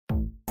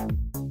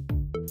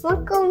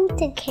Welcome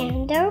to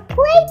Kinder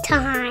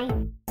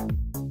Playtime.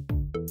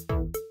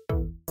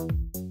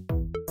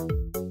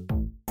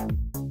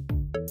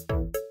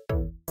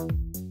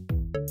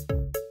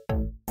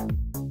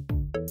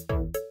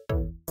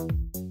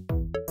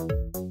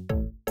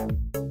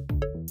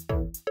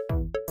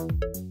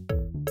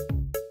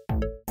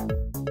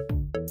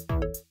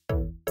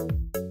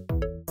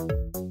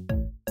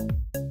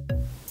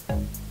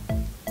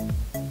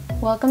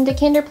 Welcome to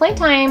Kinder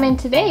Playtime, and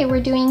today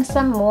we're doing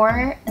some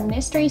more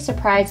mystery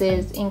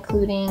surprises,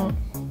 including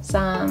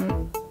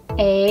some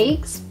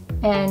eggs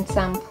and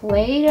some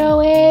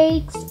Play-Doh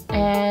eggs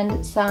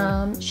and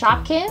some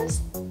Shopkins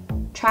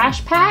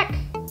trash pack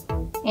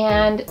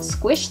and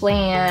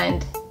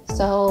Sqwishland.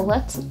 So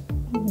let's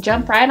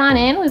jump right on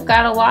in. We've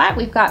got a lot.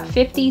 We've got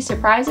 50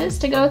 surprises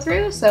to go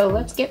through, so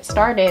let's get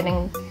started,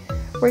 and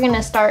we're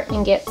gonna start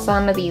and get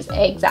some of these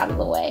eggs out of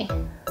the way.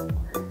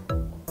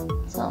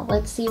 So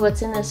let's see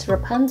what's in this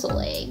Rapunzel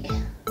egg.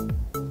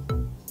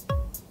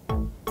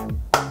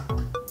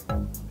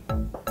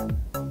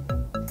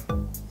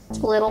 It's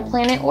Little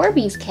Planet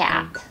Orbeez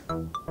cat.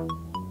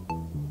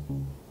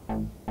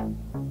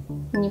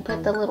 And you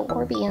put the little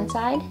Orby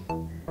inside,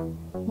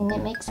 and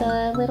it makes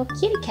a little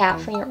kitty cat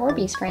for your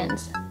Orbeez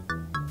friends.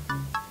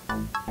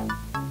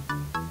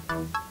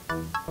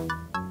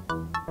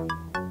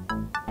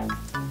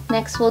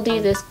 Next we'll do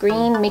this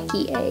green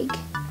Mickey egg.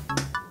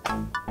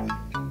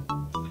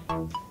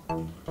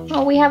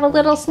 Oh, we have a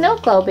little snow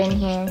globe in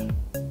here.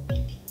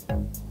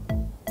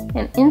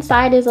 And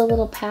inside is a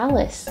little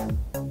palace.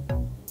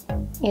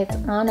 It's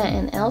Anna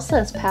and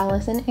Elsa's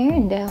palace in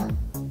Arendelle.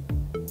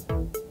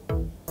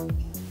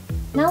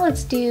 Now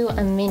let's do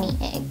a mini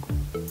egg.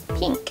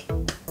 Pink.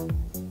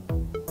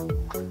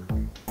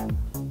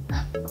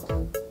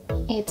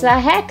 It's a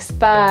hex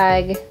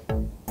bug.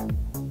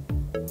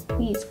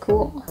 He's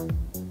cool.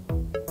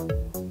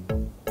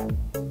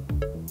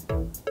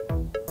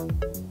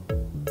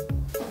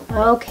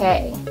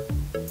 Okay,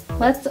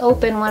 let's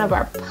open one of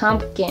our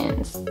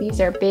pumpkins. These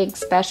are big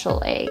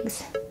special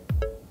eggs.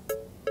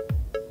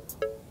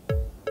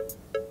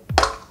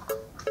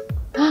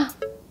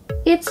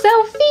 It's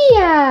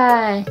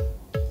Sofia!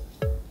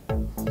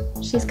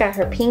 She's got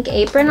her pink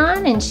apron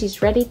on and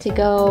she's ready to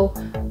go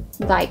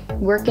like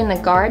work in the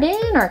garden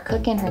or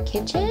cook in her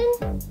kitchen.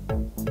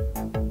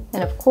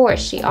 And of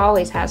course, she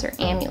always has her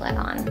amulet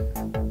on.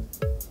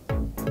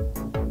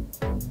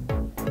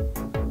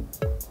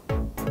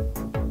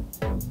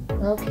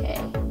 Okay,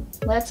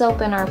 let's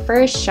open our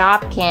first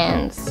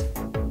Shopkins.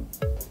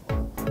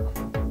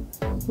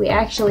 We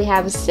actually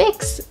have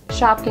 6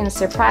 Shopkins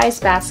surprise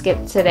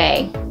baskets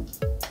today.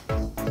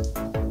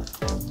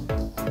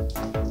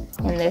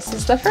 And this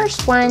is the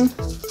first one.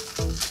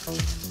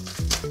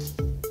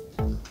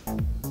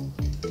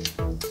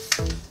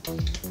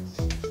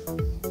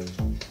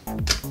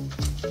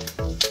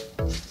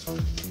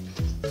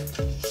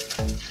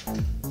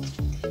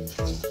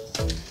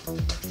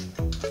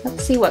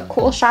 Let's see what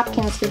cool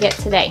Shopkins we get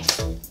today.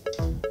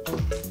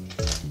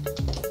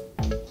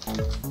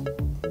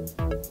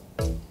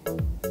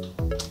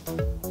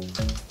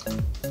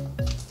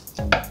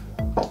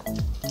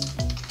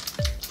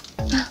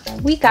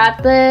 We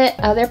got the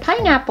other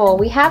pineapple.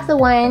 We have the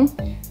one,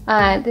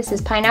 this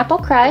is Pineapple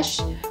Crush.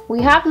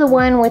 We have the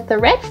one with the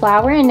red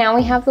flower, and now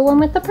we have the one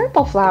with the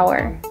purple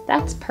flower.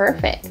 That's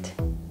perfect.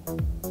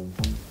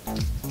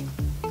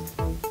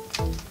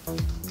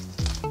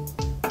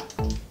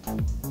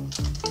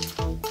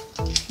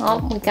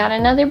 Oh, we got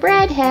another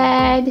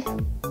breadhead.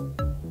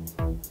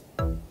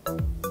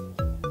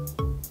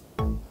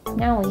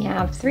 Now we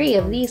have 3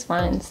 of these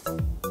ones.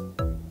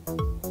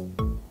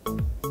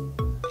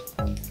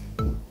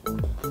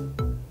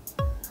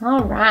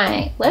 All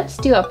right, let's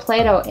do a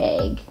Play-Doh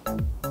egg.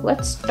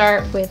 Let's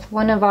start with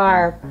one of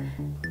our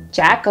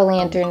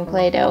jack-o'-lantern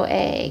Play-Doh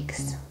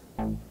eggs.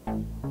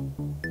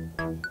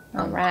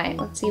 All right,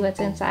 let's see what's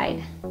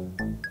inside.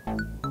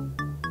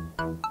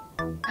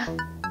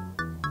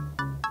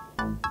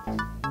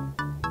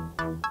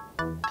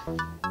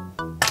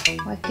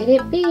 What could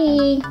it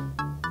be?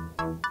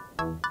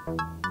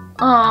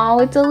 Oh,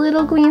 it's a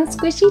little green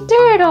squishy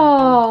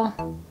turtle.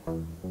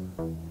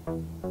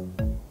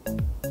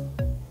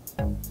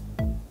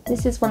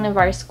 This is one of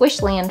our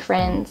Sqwishland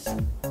friends.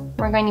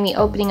 We're going to be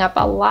opening up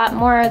a lot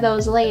more of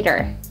those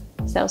later.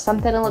 So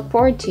something to look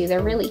forward to.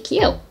 They're really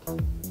cute.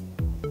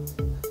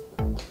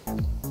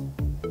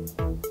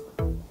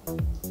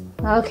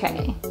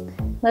 Okay,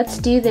 let's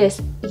do this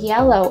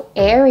yellow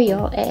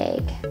Ariel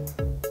egg.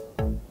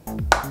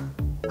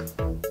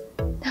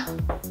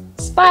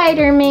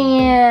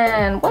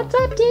 Spider-Man! What's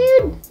up,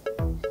 dude?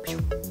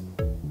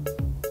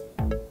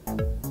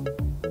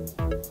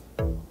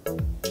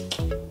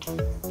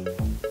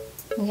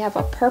 We have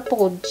a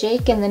purple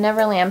Jake and the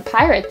Neverland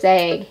Pirates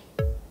egg.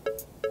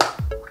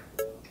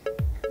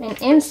 And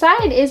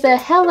inside is a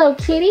Hello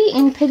Kitty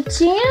in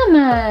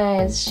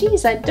pajamas.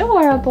 She's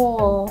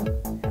adorable.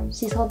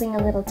 She's holding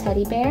a little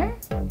teddy bear.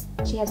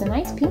 She has a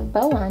nice pink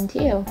bow on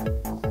too.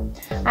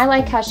 I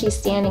like how she's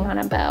standing on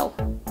a bow.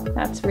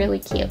 That's really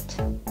cute.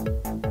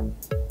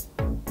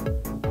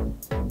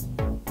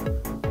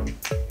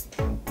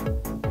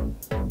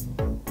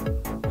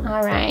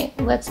 Alright,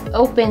 let's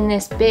open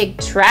this big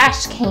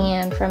trash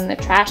can from the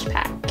trash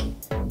pack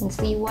and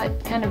see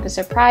what kind of a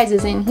surprise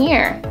is in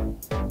here.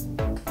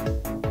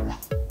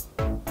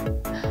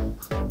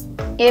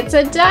 It's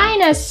a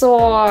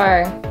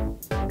dinosaur!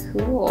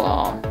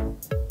 Cool.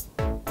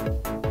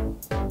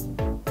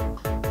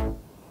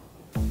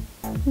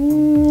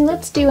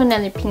 Let's do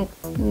another pink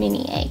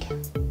mini egg.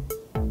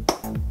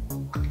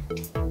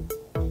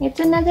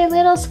 It's another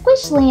little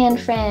Sqwishland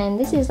friend.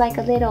 This is like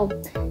a little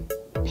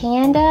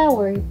panda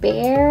or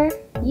bear.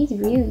 He's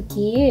really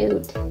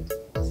cute.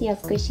 See how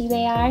squishy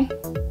they are?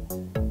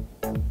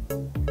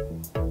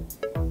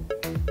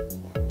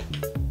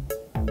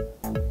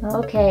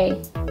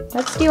 Okay,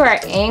 let's do our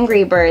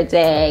Angry Birds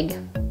egg.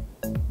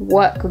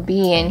 What could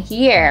be in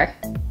here?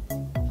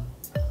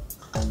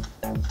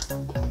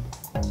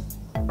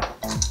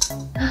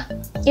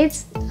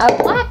 It's a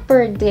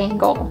blackbird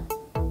dangle.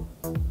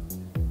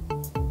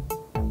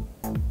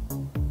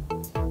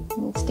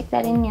 You stick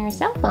that in your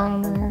cell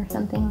phone or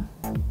something.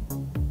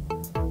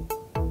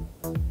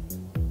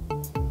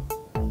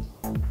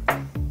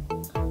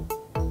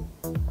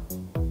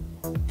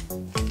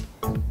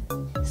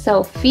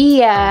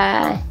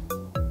 Sofia.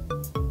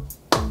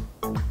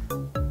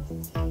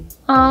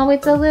 Oh,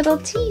 it's a little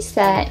tea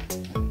set.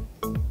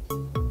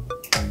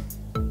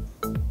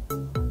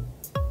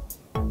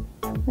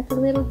 With a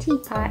little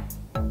teapot.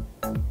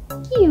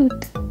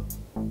 Cute.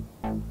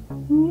 And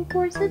you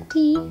pour some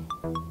tea.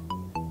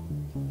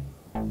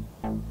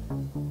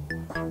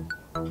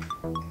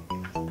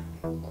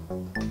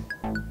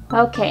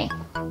 Okay,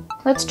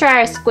 let's try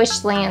our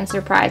Sqwishland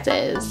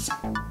surprises.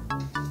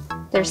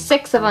 There's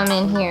 6 of them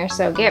in here,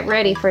 so get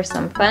ready for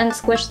some fun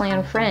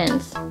Sqwishland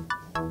friends.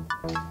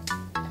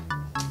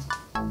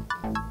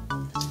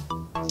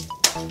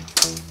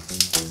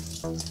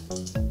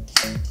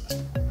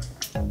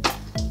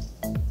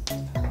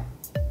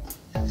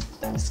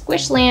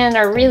 Sqwishland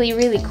are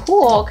really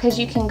cool because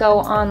you can go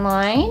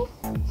online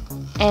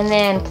and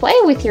then play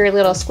with your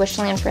little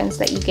Sqwishland friends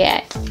that you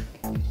get.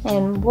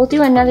 And we'll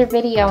do another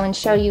video and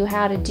show you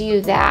how to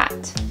do that.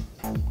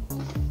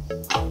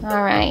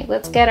 Alright,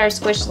 let's get our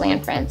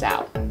Sqwishland friends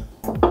out.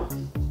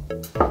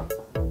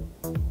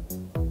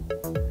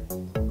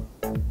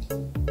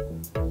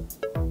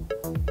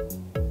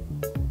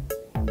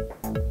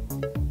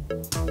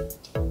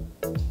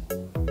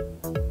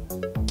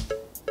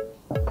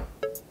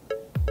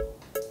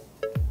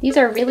 These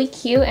are really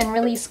cute and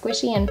really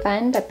squishy and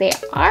fun, but they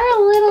are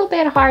a little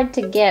bit hard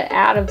to get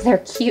out of their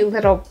cute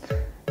little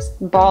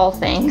ball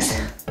things.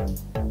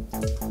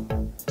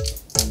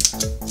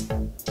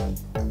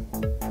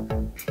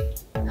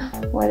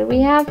 What do we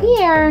have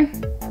here?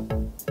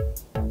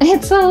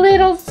 It's a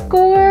little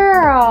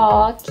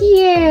squirrel!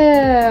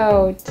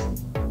 Cute!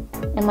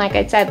 And like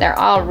I said, they're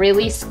all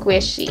really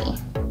squishy.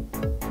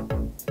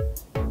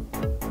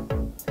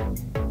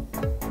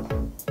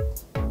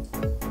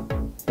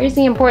 Here's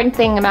the important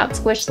thing about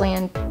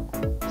Sqwishland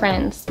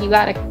friends. You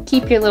gotta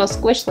keep your little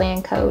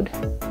Sqwishland code.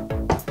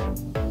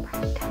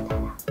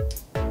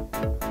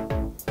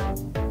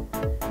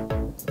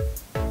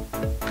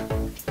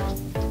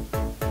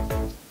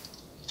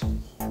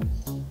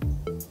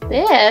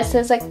 This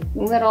is a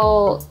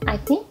little, I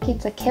think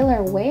it's a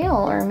killer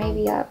whale or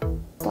maybe a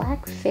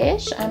black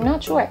fish. I'm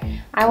not sure.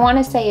 I want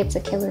to say it's a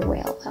killer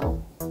whale though,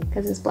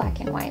 because it's black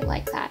and white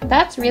like that.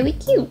 That's really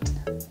cute.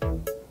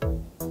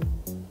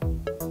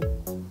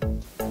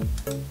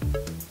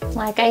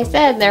 Like I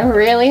said, they're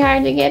really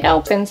hard to get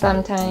open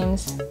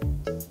sometimes.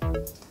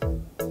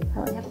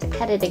 I'll have to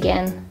cut it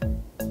again.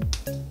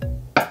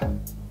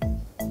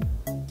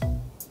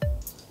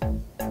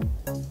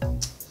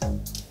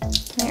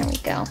 There we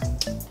go.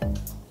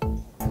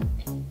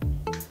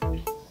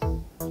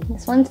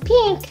 This one's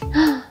pink.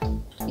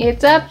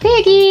 It's a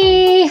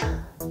piggy!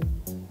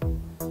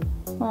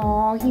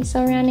 Oh, he's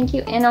so round and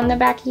cute. And on the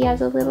back he has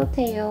a little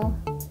tail.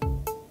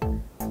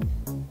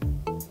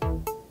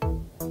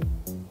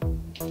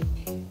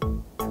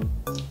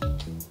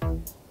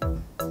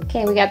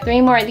 Okay, we got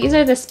 3 more. These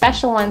are the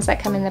special ones that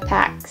come in the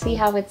pack. See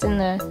how it's in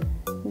the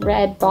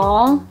red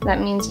ball?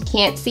 That means you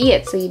can't see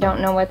it, so you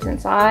don't know what's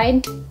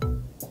inside.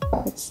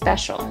 It's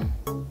special.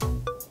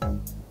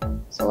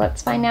 So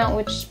let's find out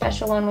which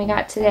special one we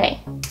got today.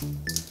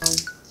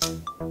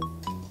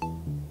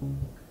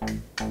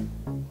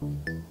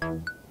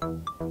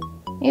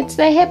 It's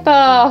the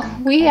hippo.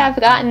 We have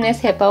gotten this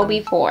hippo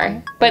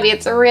before, but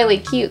it's really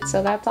cute,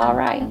 so that's all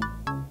right.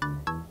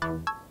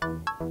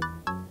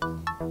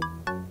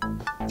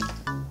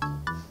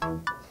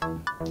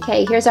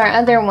 Okay, here's our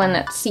other one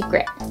that's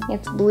secret.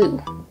 It's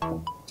blue.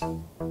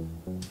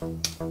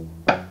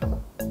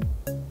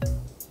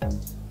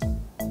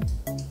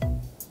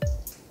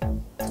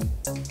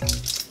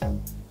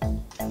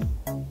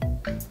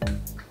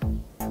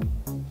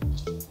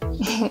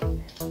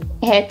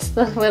 It's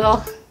the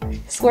little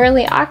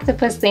swirly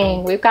octopus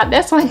thing. We've got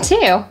this one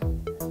too.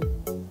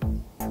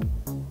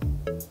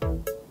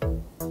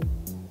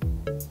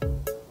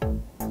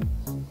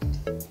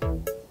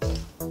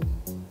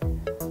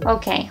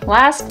 Okay,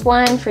 last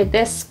one for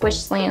this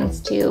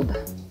Sqwishland's tube.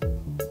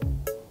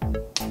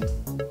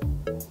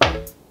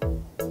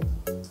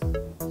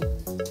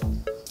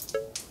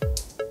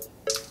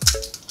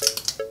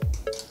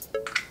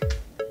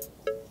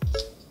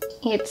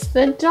 It's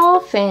the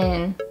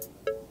dolphin.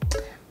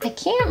 I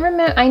can't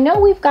remember. I know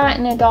we've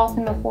gotten a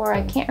dolphin before.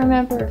 I can't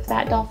remember if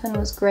that dolphin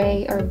was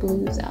gray or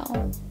blue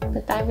though.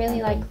 But I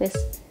really like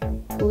this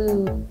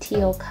blue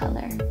teal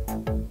color.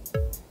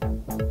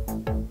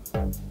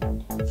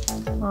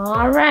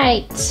 All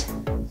right.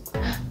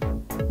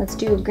 Let's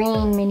do a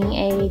green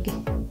mini egg.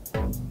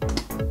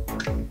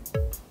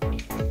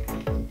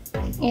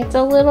 It's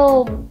a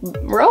little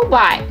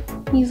robot.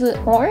 He's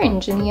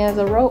orange and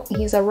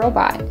he's a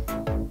robot.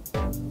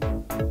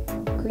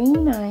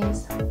 Green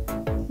eyes.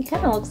 He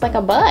kind of looks like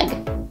a bug.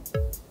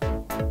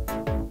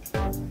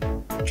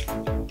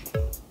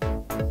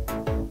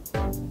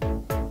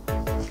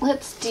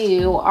 Let's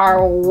do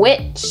our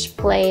witch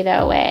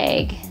Play-Doh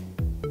egg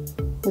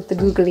with the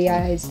googly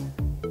eyes.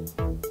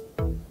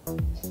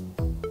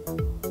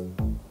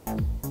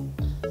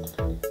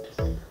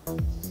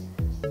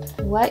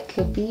 What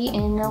could be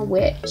in a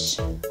witch?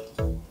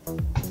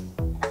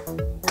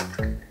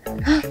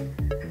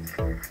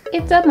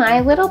 It's a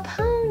My Little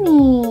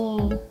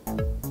Pony.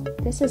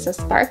 This is a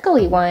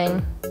sparkly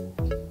one.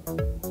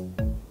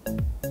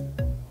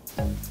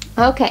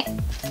 Okay.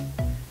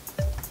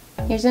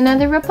 Here's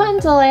another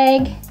Rapunzel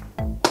egg.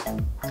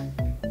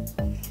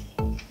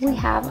 We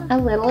have a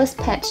Littlest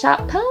Pet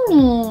Shop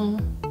pony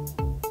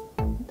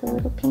with a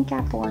little pink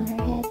apple on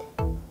her head.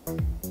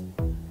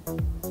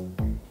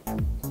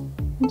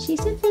 And she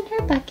sits in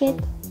her bucket.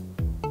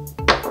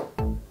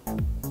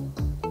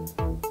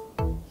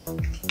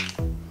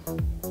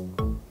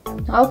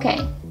 Okay,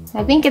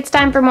 I think it's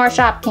time for more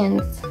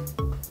Shopkins.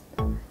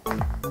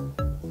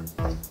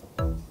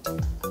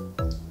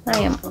 I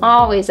am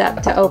always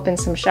up to open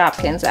some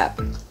Shopkins up.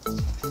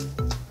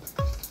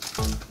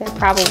 They're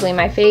probably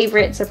my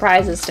favorite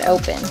surprises to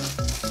open.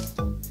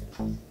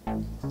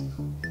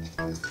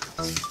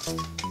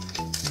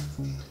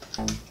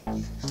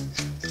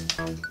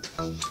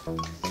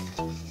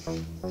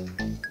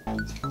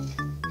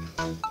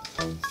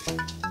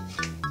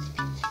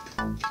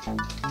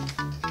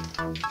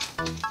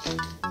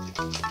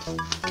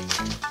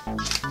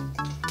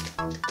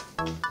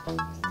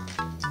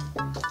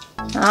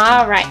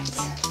 All right,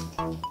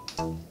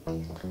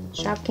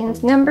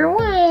 Shopkins number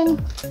 1.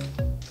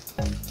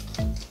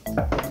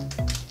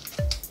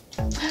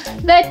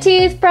 The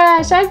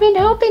toothbrush. I've been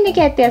hoping to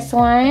get this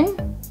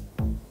one.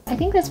 I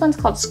think this one's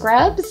called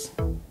Scrubs.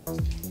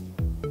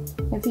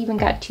 It's even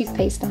got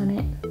toothpaste on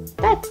it.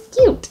 That's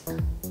cute.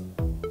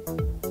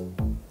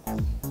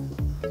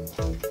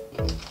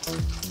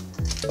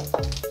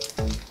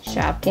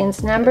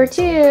 Shopkins number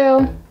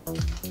 2.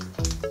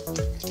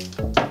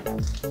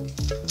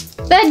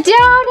 The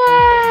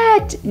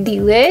donut!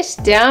 Delish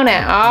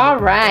donut. All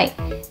right.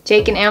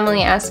 Jake and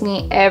Emily ask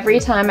me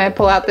every time I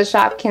pull out the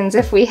Shopkins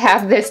if we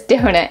have this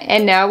donut,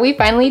 and now we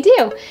finally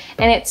do.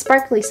 And it's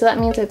sparkly, so that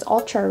means it's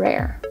ultra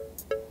rare.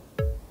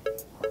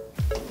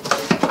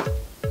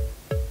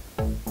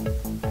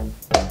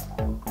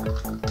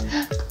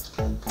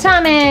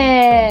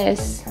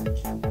 Thomas!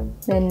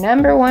 The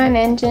 #1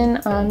 engine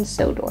on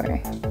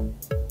Sodor.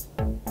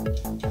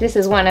 This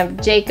is one of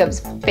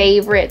Jacob's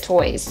favorite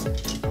toys.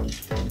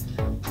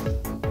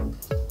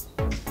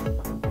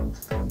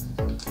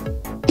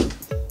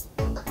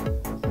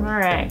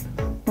 Alright,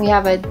 we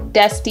have a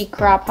Dusty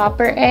Crop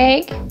Hopper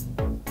egg.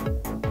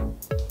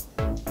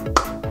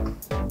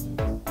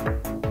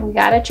 We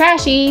got a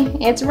Trashy.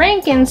 It's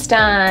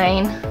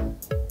Frankenstein.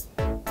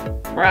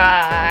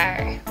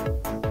 Rawr.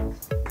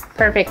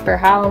 Perfect for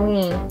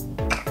Halloween.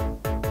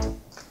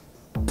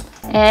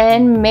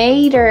 And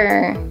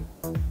Mater.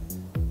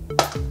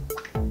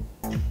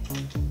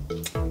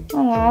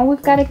 Oh,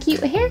 we've got a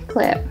cute hair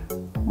clip.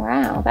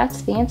 Wow,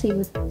 that's fancy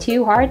with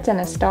 2 hearts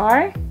and a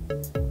star.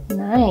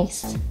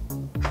 Nice.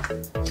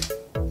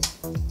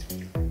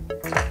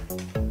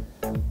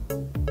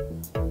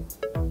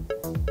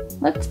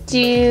 Let's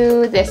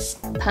do this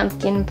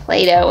pumpkin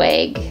Play-Doh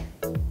egg.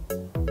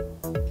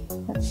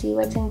 Let's see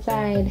what's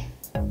inside.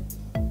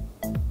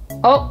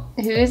 Oh,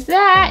 who's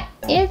that?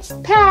 It's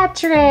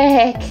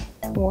Patrick.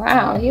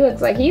 Wow, he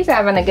looks like he's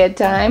having a good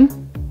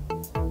time.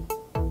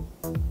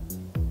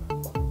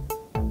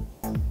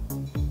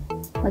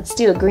 Let's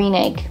do a green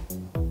egg.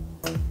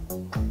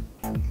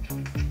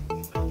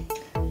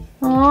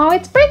 Oh,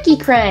 it's Bricky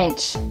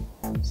Crunch.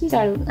 She's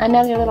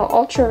another little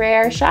ultra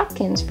rare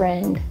Shopkins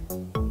friend.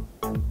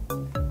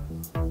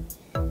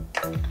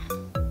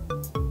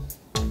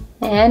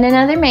 And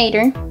another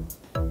Mater.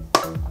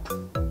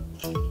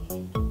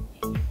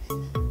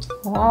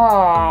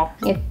 Oh,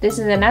 this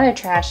is another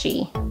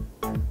Trashy.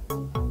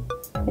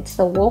 It's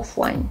the wolf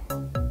one.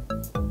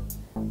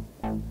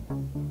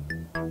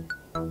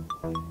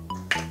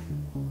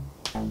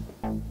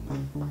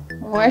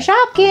 More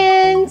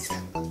Shopkins.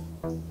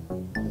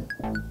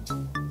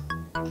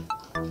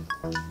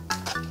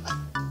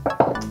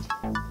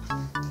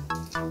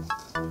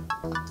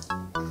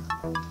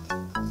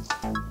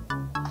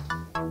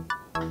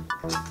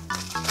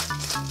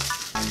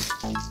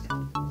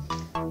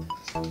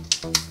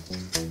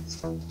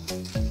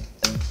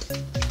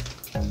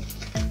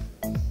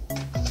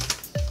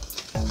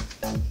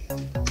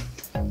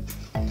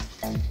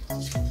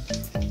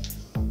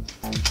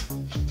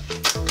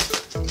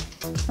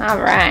 All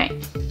right.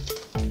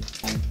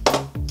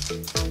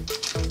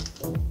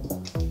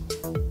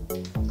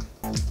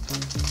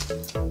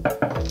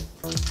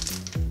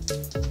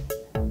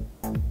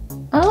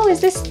 Oh,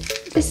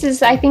 this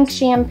is, I think,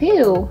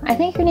 shampoo. I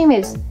think her name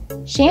is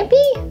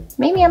Shampy?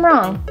 Maybe I'm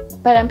wrong,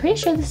 but I'm pretty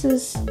sure this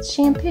is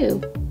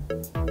shampoo.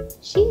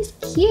 She's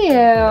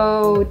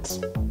cute.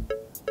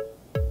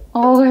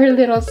 Oh, her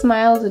little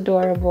smile's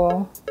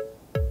adorable.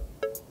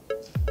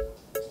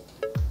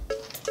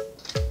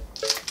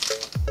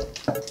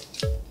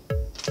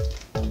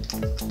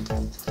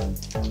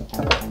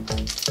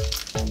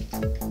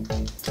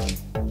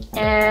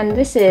 And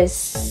this is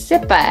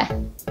Sippa.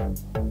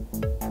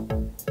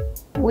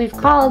 We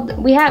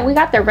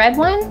got the red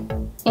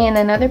one in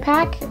another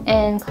pack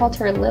and called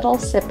her Little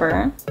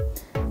Sipper,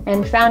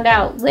 and found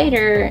out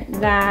later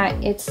that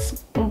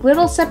it's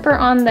Little Sipper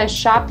on the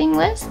shopping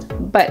list,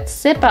 but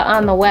Sippa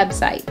on the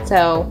website.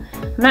 So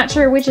I'm not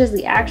sure which is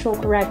the actual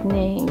correct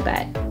name,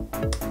 but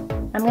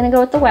I'm gonna go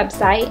with the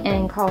website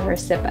and call her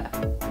Sippa.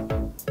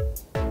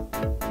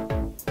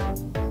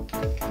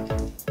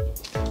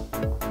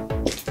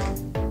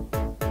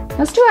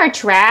 Let's do our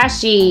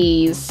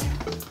Trashies.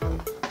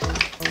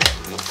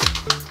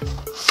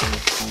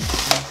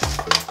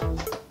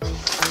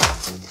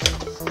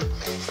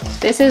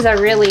 This is a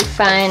really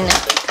fun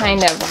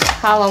kind of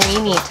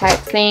Halloween-y type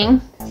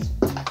thing.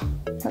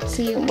 Let's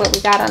see what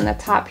we got on the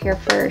top here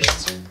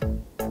first.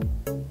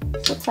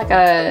 This looks like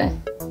a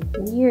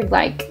weird,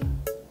 like,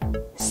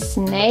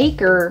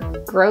 snake or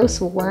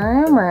gross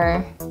worm,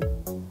 or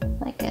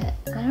like a,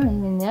 I don't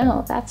even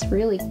know. That's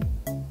really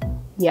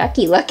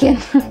yucky looking.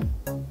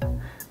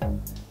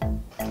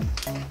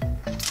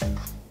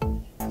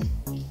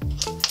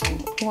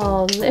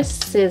 Well,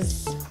 this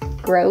is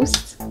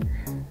gross.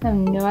 I have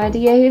no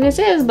idea who this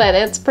is, but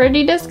it's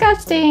pretty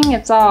disgusting.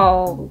 It's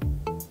all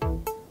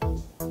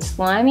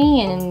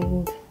slimy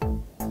and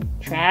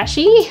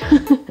trashy.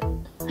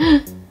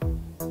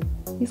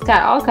 He's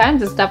got all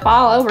kinds of stuff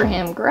all over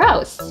him.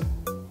 Gross.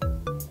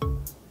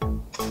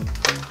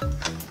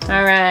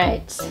 All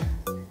right.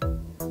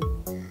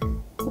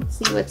 Let's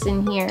see what's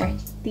in here.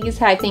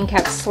 These, I think,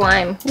 have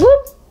slime.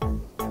 Whoop!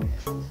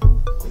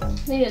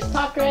 They just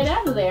popped right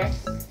out of there.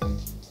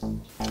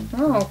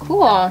 Oh,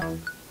 cool.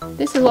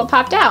 This is what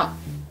popped out.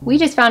 We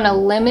just found a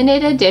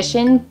limited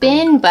edition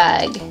bin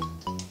bug.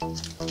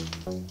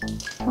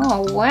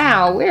 Oh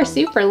wow, we're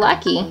super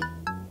lucky.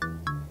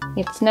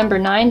 It's number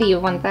 90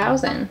 of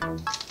 1,000.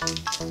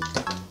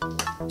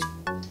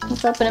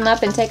 Let's open them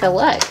up and take a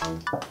look.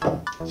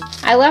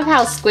 I love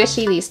how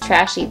squishy these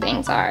trashy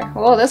things are.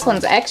 Oh, this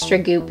one's extra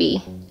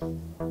goopy.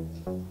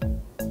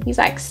 He's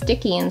like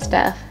sticky and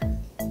stuff.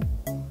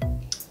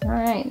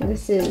 Alright,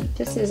 this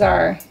is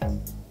our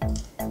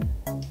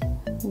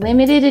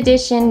limited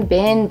edition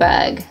bin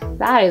bug.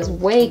 That is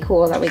way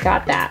cool that we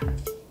got that.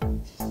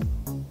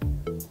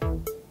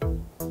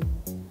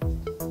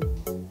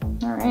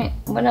 Alright,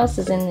 what else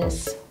is in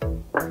this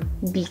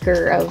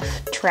beaker of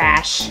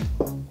trash?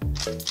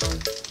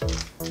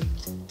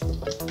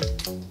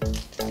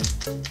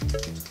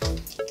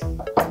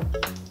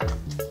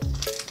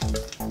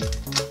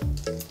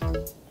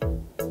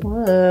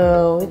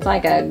 Whoa, it's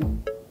like a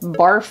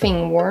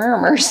barfing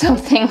worm or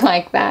something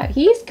like that.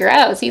 He's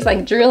gross. He's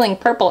like drooling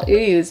purple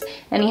ooze,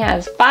 and he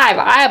has 5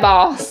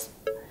 eyeballs.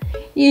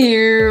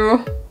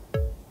 Ew.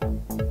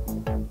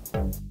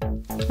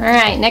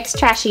 Alright, next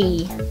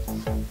trashy.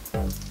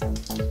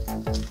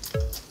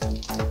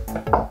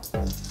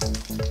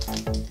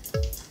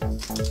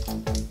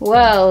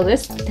 Whoa,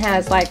 this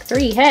has like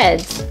 3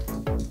 heads.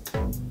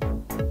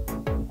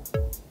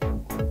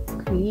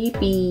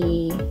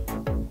 Creepy.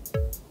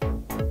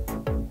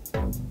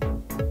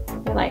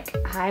 Like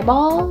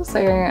eyeballs,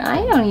 or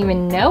I don't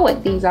even know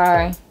what these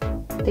are.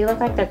 They look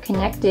like they're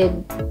connected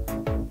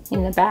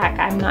in the back.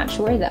 I'm not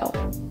sure though.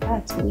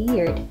 That's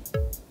weird.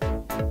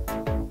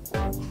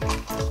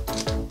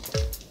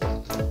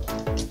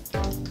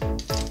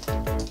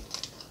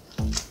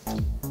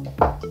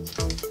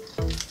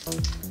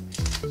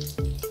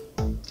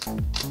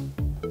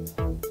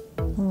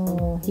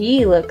 Oh,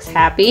 he looks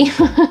happy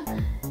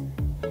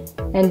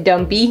and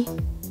dumpy.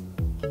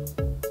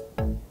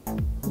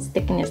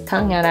 Sticking his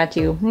tongue out at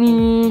you.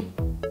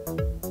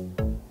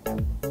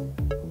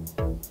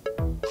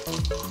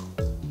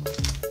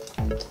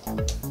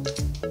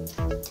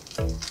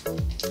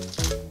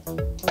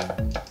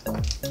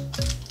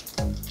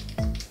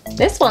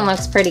 This one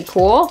looks pretty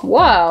cool.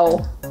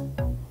 Whoa.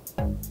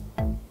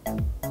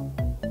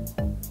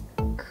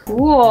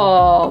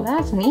 Cool.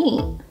 That's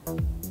neat.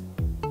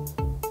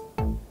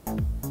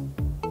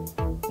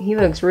 He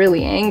looks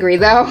really angry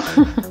though.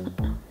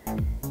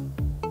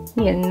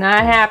 He is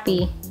not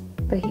happy.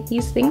 But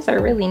these things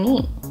are really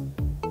neat.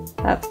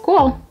 That's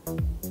cool.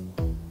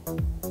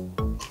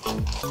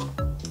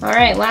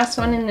 Alright, last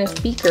one in this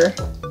beaker.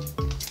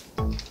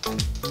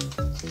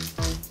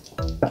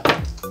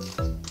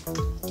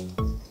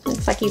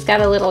 Looks like he's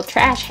got a little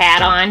trash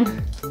hat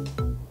on.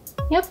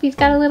 Yep, he's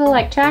got a little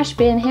like trash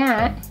bin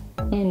hat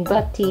and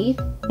buck teeth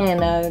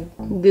and a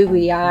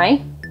googly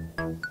eye.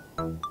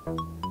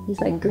 He's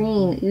like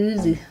green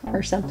ooze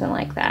or something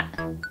like that.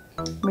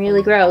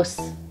 Really gross.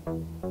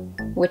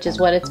 Which is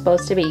what it's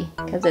supposed to be,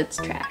 because it's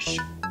trash.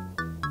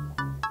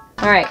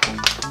 Alright,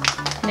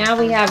 now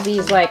we have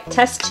these like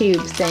test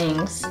tube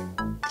things.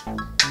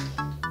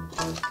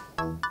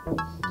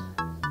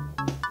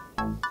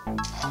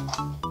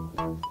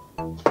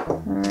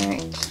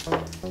 Alright.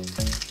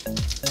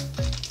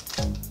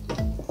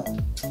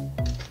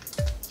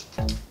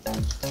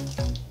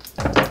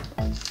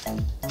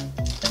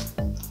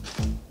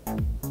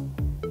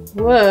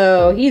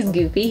 Whoa, he's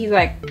goofy. He's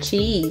like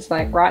cheese,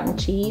 like rotten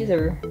cheese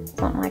or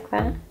something like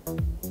that.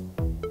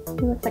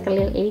 He looks like a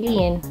little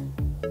alien.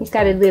 He's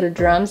got a little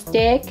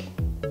drumstick.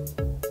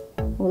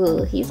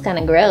 Ooh, he's kind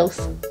of gross.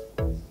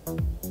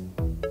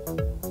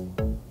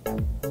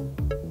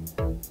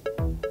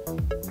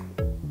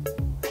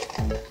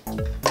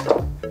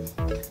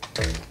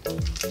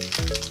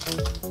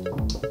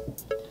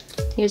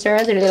 Here's our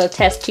other little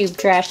test tube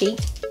trashy.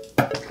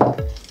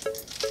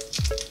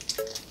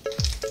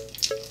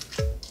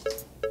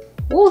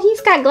 Oh,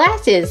 he's got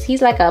glasses.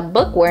 He's like a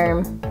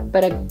bookworm,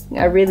 but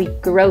a really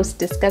gross,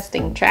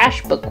 disgusting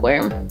trash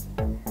bookworm.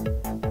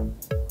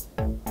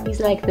 He's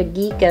like the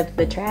geek of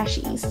the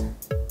Trashies.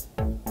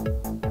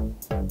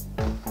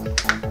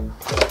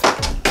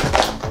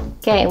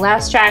 Okay,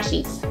 last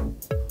Trashies.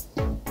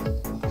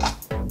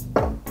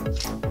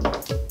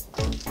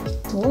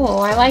 Oh,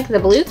 I like the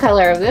blue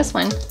color of this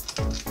one.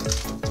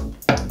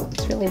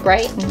 It's really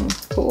bright and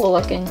cool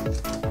looking.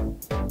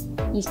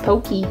 He's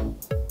pokey.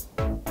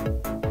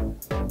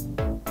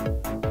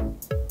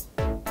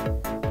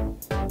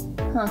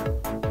 Huh.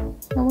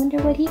 I wonder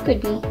what he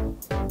could be.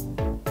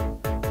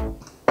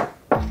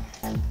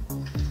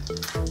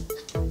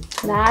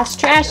 Last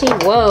Trashy.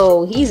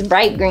 Whoa, he's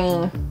bright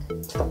green.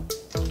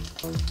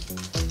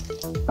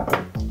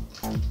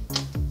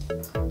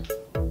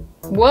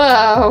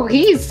 Whoa,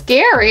 he's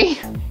scary.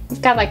 He's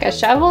got like a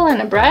shovel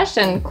and a brush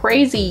and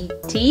crazy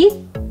teeth.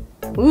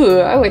 Ooh,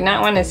 I would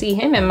not want to see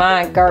him in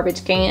my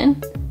garbage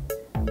can.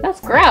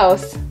 That's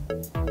gross.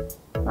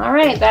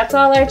 Alright, that's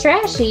all our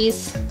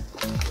Trashies.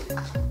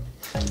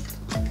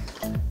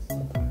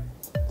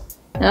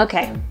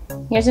 Okay,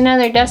 here's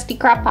another dusty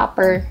crop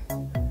hopper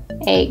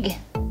egg.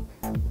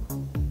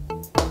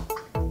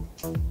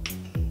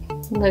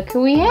 Look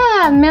who we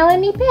have,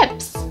 Melanie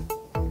Pips.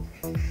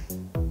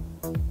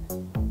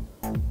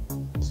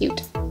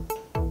 Cute.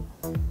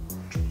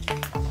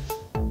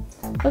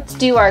 Let's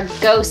do our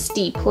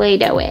ghosty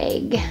Play-Doh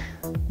egg.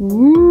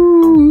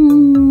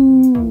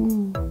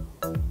 Ooh.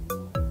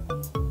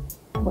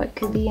 What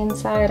could be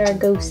inside our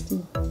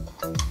ghosty?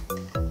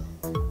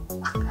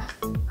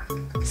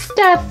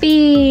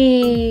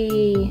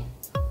 Stuffy!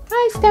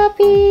 Hi,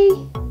 Stuffy!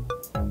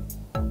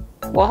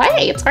 Well,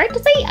 hey, it's hard to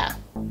see ya.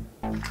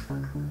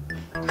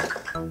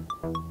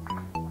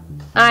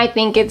 I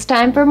think it's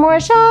time for more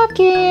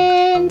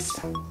Shopkins!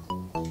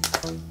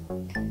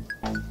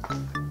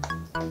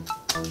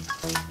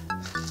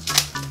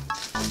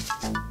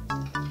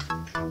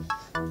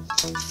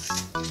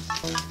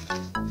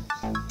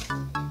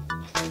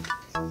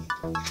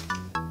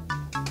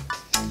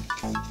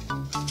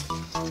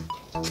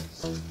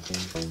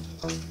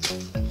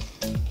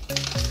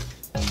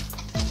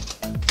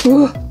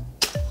 Ooh.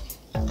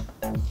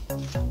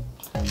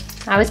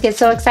 I always get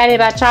so excited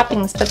about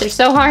Shopkins, but they're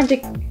so hard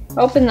to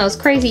open those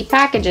crazy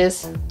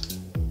packages.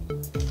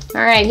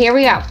 Alright, here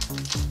we go.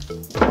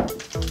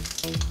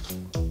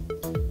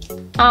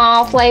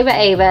 Oh, Flavor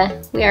Ava.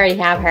 We already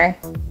have her.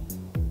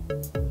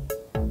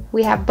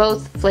 We have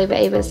both Flavor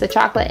Avas, the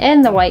chocolate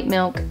and the white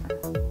milk.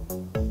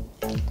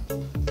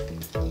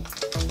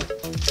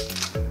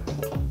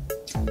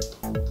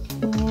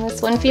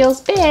 This one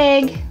feels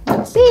big.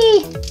 Let's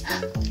see.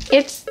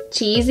 It's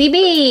Cheesy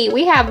Bee.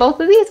 We have both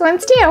of these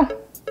ones too.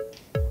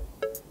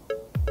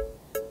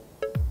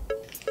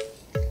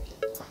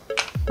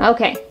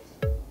 Okay.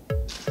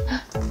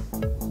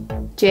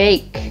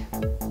 Jake.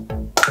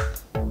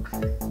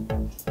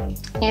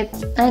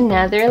 It's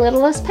another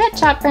littlest pet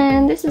shop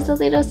friend. This is a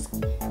little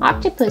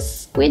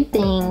octopus squid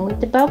thing with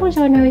the bubbles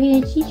on her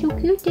head. She's so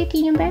cute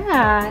taking a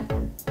bath.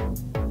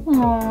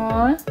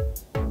 Aww.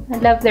 I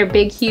love their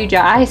big, huge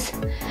eyes.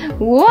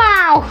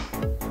 Wow!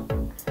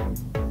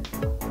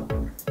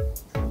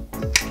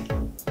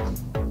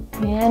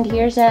 And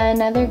here's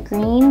another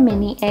green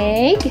mini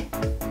egg.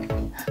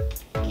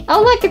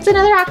 Oh look, it's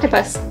another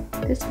octopus.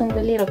 This one's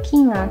a little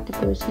king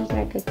octopus. He's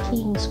like a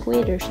king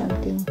squid or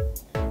something.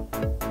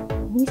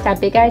 He's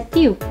got big eyes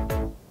too.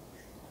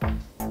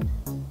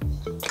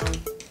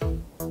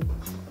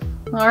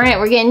 Alright,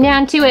 we're getting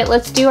down to it.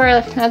 Let's do our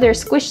other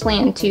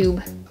Sqwishland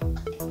tube.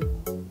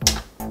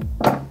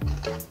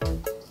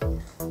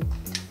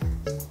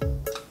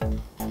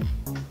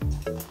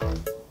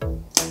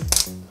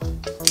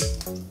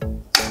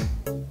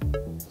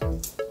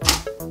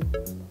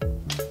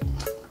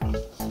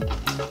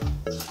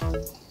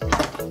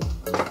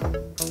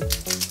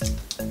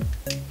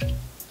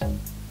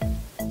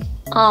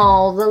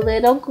 Oh, the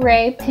little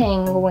gray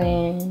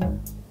penguin.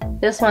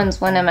 This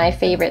one's one of my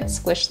favorite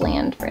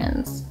Sqwishland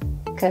friends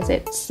because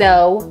it's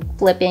so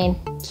flippin'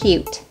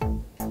 cute.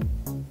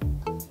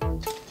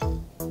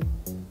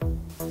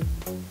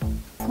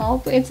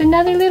 Oh, it's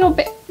another little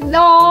bit.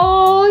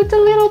 Oh, it's a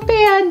little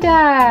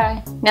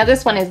panda. Now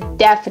this one is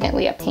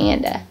definitely a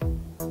panda.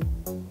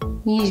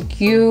 He's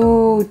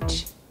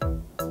cute.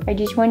 I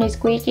just want to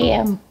squish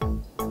him.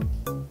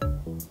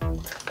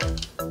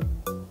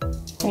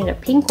 There's a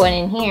pink one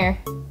in here.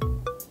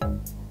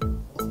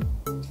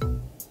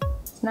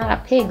 It's not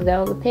a pig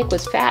though. The pig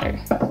was fatter.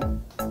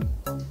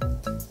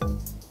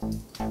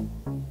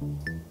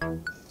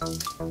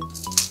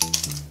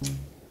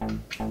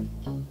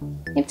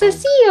 It's a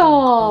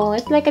seal!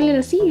 It's like a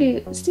little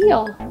seal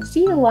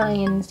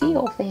lion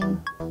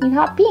thing. He's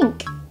hot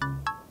pink.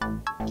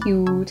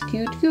 Cute,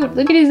 cute, cute.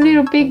 Look at his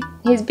little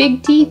his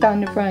big teeth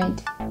on the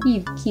front.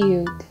 He's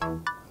cute.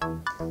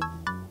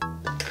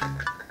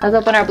 Let's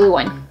open our blue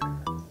one.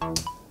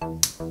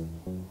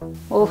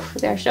 Oof,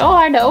 they're so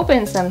hard to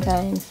open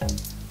sometimes.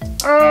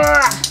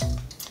 Ugh.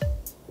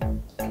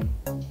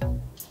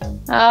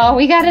 Oh,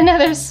 we got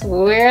another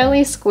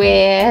swirly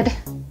squid.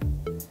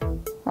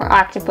 Or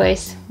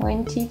octopus.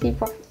 1, 2, 3,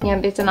 4. Yeah,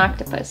 it's an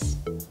octopus.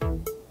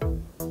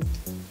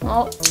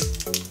 Oh,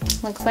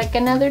 looks like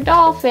another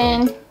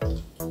dolphin.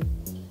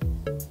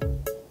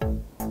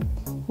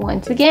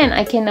 Once again,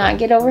 I cannot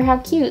get over how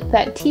cute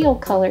that teal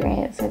color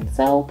is. It's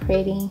so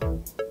pretty.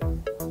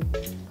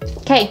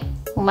 Okay,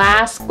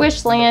 last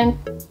Sqwishland.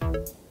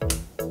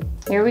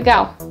 Here we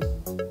go.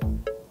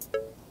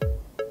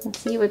 Let's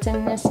see what's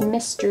in this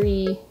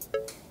mystery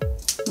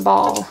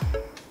ball.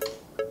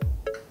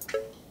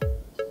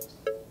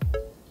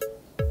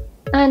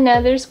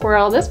 Another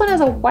squirrel. This one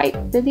has a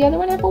white. Did the other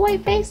one have a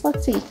white face?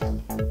 Let's see.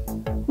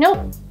 Nope.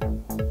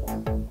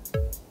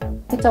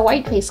 It's a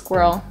white face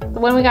squirrel. The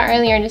one we got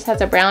earlier just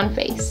has a brown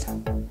face.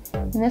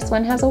 And this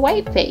one has a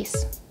white face.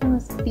 It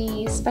must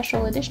be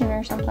special edition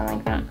or something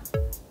like that.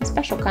 A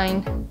special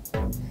kind.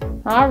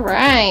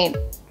 Alright.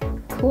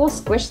 Cool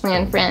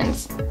Sqwishland,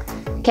 friends.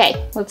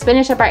 Okay, let's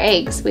finish up our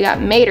eggs. We got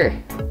Mater.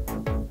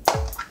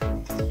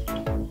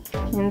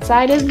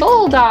 Inside is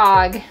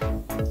Bulldog.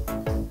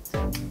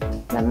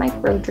 The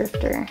micro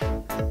drifter.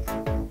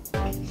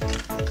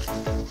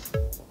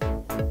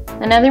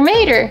 Another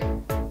Mater.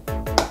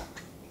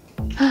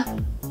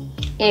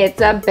 It's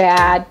a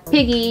bad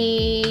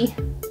piggy.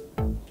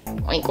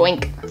 Oink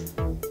oink.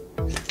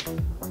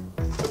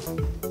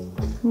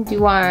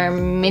 Do our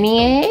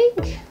mini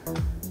egg.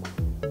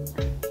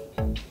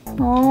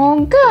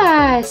 Oh,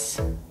 Gus.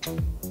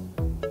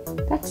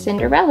 That's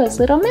Cinderella's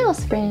little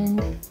mouse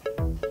friend.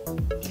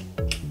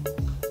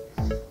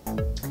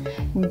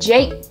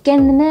 Jake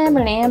and the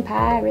Neverland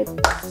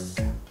Pirates.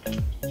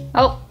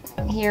 Oh,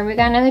 here we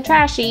got another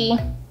Trashy.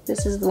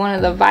 This is one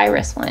of the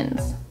virus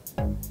ones.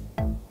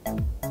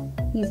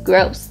 He's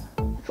gross.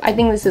 I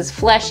think this is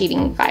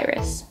flesh-eating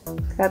virus.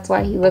 That's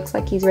why he looks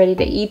like he's ready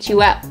to eat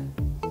you up.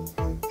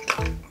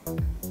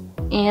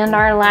 And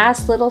our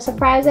last little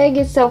surprise egg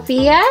is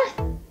Sofia.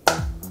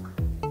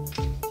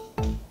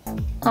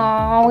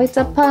 Oh, it's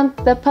the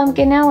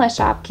Pumpkinella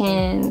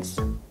Shopkins.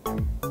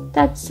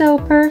 That's so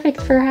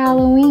perfect for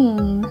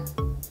Halloween.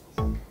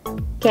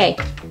 Okay,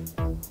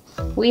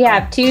 we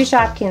have 2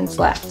 Shopkins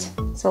left,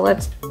 so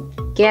let's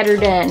get her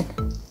done.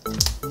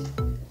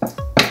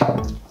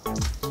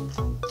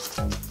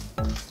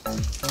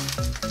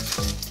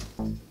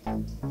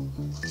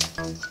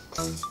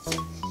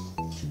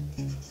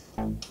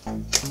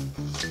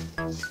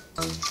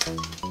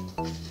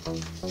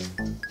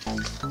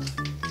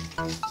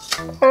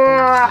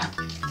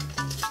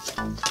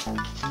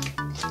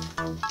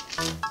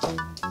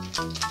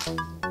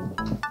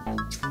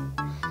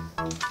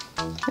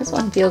 This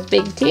one feels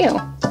big too.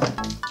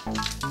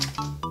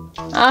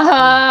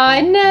 Oh,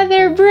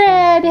 another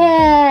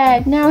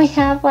breadhead! Now we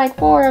have like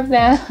 4 of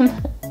them.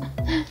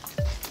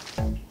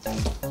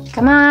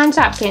 Come on,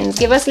 Shopkins,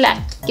 give us luck.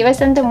 Give us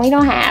something we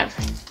don't have.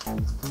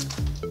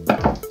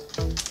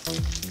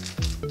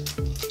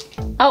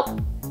 Oh,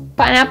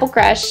 Pineapple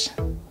Crush.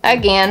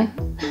 Again.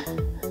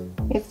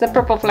 It's the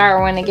purple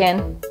flower one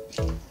again.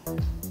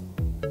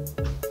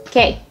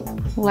 Okay,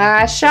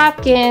 last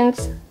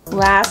Shopkins.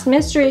 Last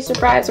mystery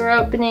surprise we're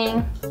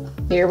opening.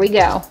 Here we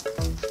go.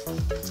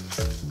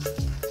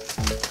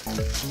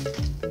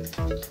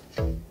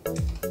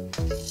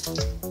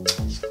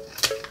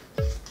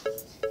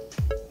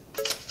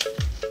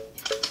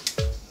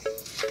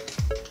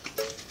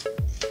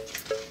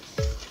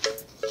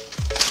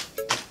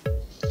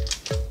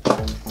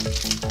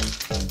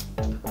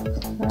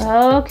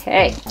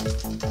 Okay.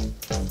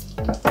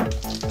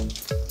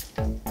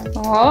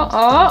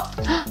 Oh,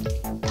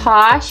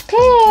 Posh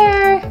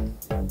Pear.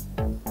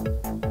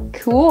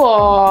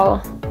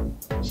 Cool.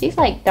 She's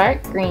like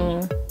dark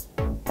green.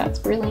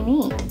 That's really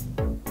neat.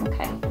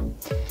 Okay.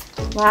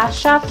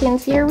 Last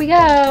Shopkins, here we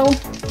go.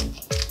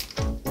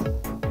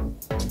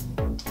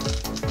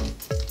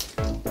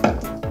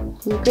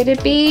 Who could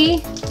it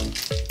be?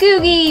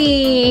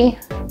 Googie!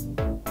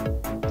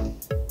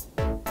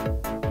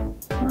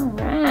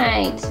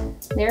 Alright.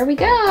 There we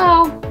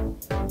go.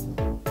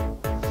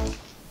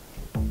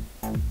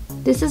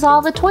 this is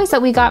all the toys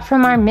that we got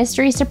from our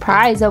mystery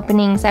surprise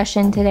opening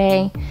session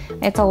today.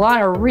 It's a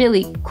lot of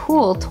really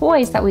cool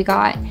toys that we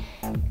got.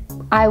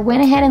 I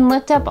went ahead and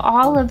looked up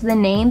all of the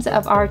names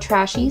of our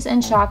Trashies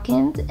and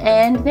Shopkins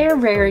and their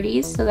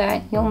rarities so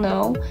that you'll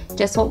know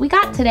just what we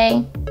got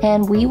today.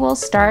 And we will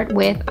start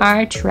with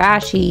our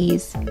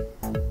Trashies.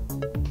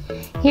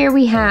 Here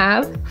we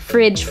have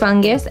Fridge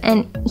Fungus,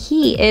 and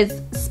he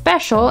is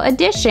special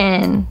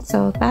edition.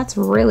 So that's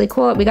really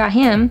cool that we got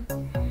him.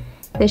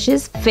 This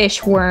is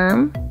Fish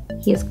Worm.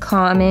 He is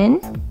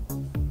common.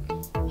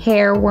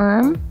 Hair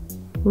Worm,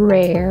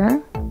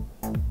 rare.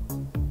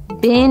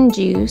 Bin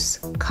Juice,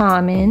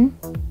 common.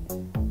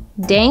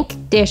 Dank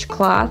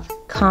Dishcloth,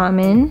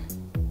 common.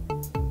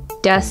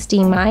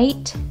 Dusty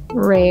Mite,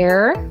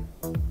 rare.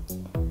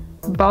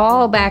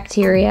 Ball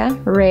Bacteria,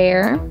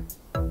 rare.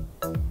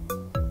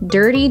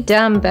 Dirty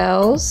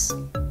Dumbbells,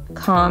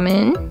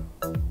 common.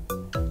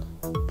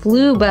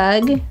 Flu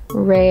Bug,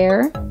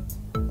 rare.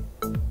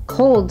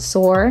 Cold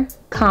Sore,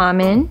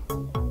 common.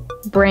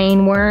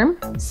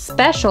 Brainworm,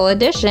 special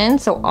edition,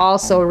 so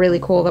also really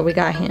cool that we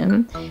got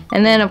him.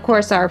 And then of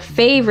course our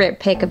favorite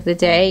pick of the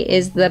day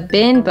is the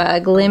Bin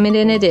Bug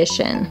Limited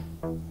Edition.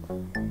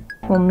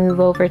 We'll move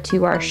over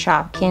to our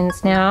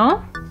Shopkins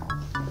now.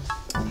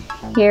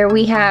 Here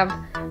we have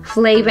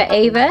Flava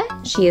Ava,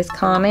 she is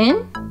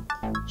common.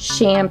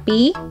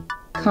 Champy,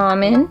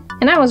 common.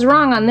 And I was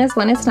wrong on this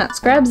one, it's not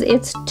Scrubs,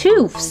 it's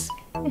Toofs,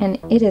 and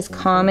it is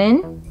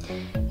common.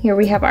 Here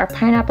we have our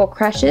Pineapple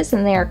Crushes,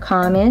 and they are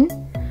common.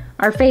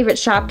 Our favorite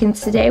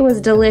Shopkins today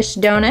was Delish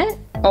Donut,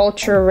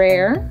 ultra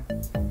rare.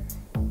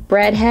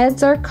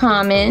 Breadheads are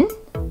common.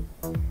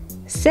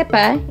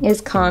 Sippa is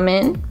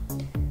common.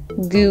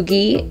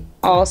 Googie,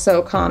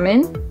 also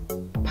common.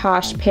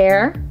 Posh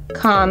Pear,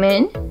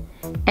 common.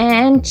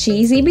 And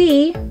Cheesy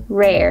Bee,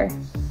 rare.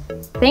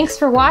 Thanks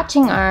for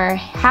watching our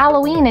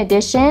Halloween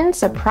edition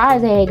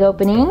surprise egg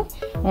opening,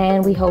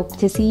 and we hope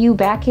to see you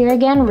back here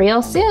again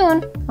real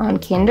soon on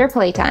Kinder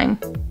Playtime.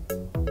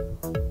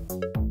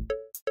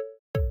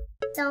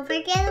 Don't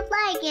forget to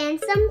like and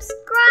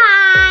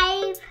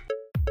subscribe.